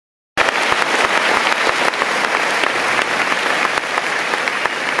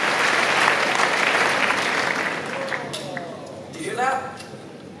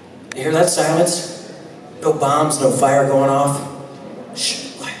hear that silence? No bombs, no fire going off.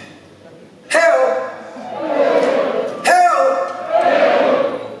 Shh, quiet. Help! Help!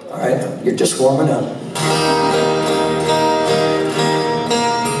 All right, you're just warming up.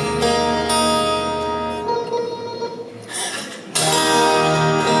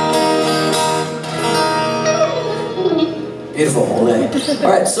 Beautiful, all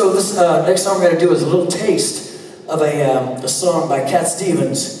right, so this next song we're going to do is a little taste of a song by Cat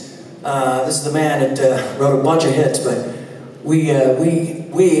Stevens. This is the man that wrote a bunch of hits, but we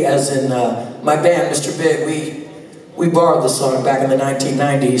as in my band, Mr. Big, we borrowed the song back in the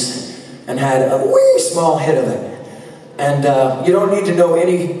 1990s and had a wee small hit of it. And you don't need to know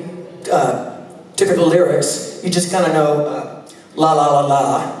any typical lyrics. You just kind of know la la la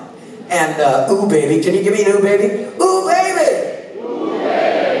la and ooh baby. Can you give me an ooh baby? Ooh baby! Ooh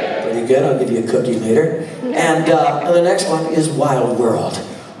baby! Pretty good. I'll give you a cookie later. And the next one is Wild World.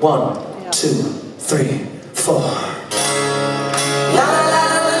 1, 2, 3, 4. La la la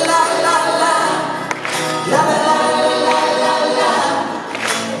la la la la. La la la la la la la.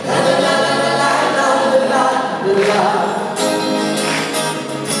 La la la la la la la la.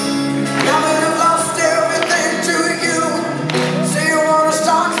 Now that I've lost everything to you, say you wanna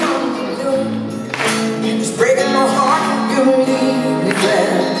start something new. It's breaking my heart, you leave me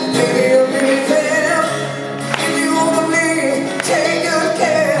there. Baby, you'll be there. If you wanna leave, take good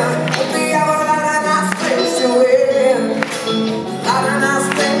care. We have a lot of nice things to wear. A lot of nice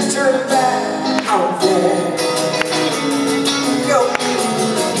things to back out there. Yo.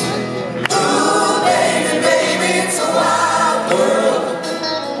 Ooh, baby, baby, it's a wild world.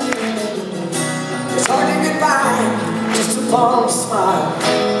 It's hard to get by just upon a smile.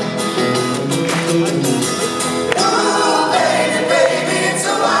 Ooh, baby, baby, it's a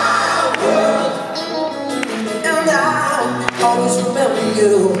wild world. And I always remember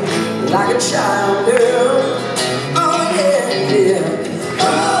you like a child, girl. Oh yeah, yeah.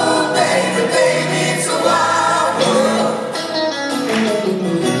 Oh baby, baby, it's a wild world.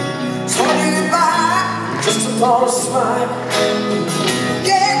 It's hard to get by just upon a smile.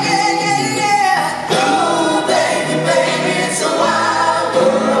 Yeah, yeah, yeah, yeah. Oh baby, baby, it's a wild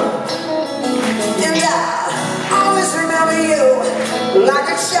world. And I always remember you like a